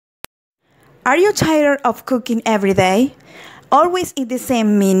Are you tired of cooking every day? Always eat the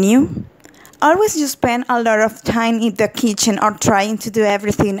same menu? Always you spend a lot of time in the kitchen or trying to do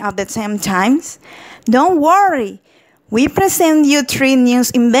everything at the same time? Don't worry! We present you 3 new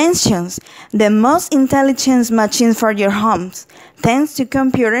inventions, the most intelligent machines for your homes. Thanks to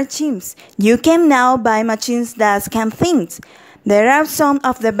computer chips, you can now buy machines that can think. There are some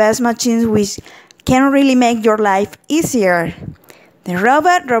of the best machines which can really make your life easier. The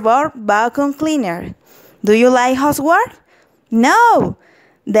robot vacuum cleaner. Do you like housework? No!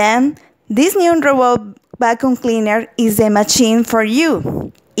 Then, this new robot vacuum cleaner is a machine for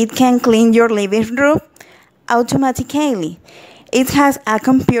you. It can clean your living room automatically. It has a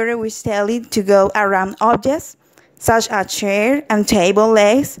computer which tells it to go around objects, such as chair and table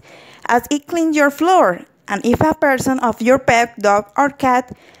legs, as it cleans your floor. And if a person of your pet, dog, or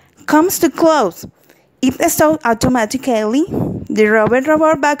cat comes too close, it stops automatically. The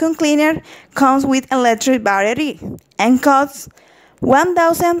robot vacuum cleaner comes with electric battery and costs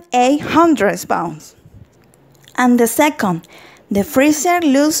 1,800 pounds. And the second, the Freezer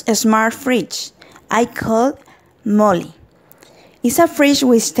Lux Smart Fridge. I call Molly. It's a fridge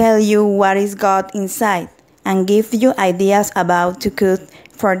which tells you what is got inside and gives you ideas about to cook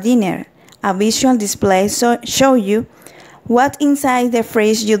for dinner. A visual display show you what's inside the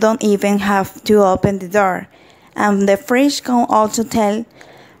fridge. You don't even have to open the door. And the fridge can also tell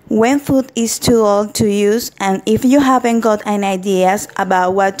when food is too old to use, and if you haven't got any ideas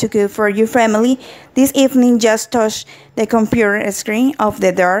about what to cook for your family this evening, just touch the computer screen of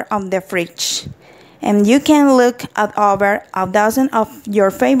the door of the fridge. And you can look at over 1,000 of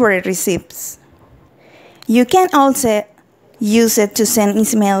your favorite recipes. You can also use it to send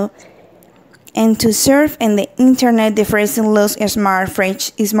email and to surf in the internet. The Freezer Lux Smart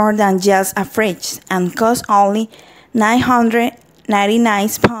Fridge is more than just a fridge and costs only 999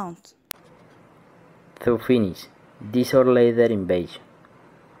 pounds. To finish, this or later invasion.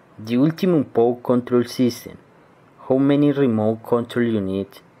 The ultimate power control system. How many remote control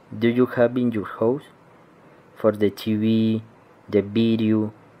units do you have in your house? For the TV, the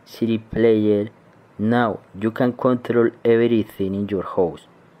video, CD player. Now you can control everything in your house,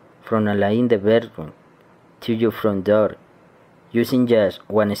 from a light in the bedroom to your front door, using just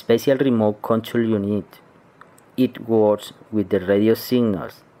one special remote control unit. It works with the radio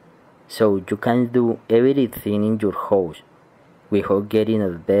signals, so you can do everything in your house without getting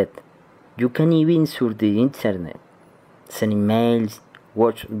out of bed. You can even surf the internet, send emails,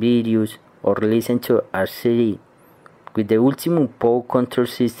 watch videos, or listen to a CD with the ultimate power control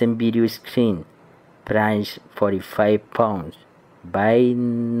system video screen, price £45. Buy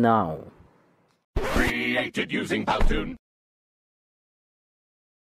now. Created using Powtoon.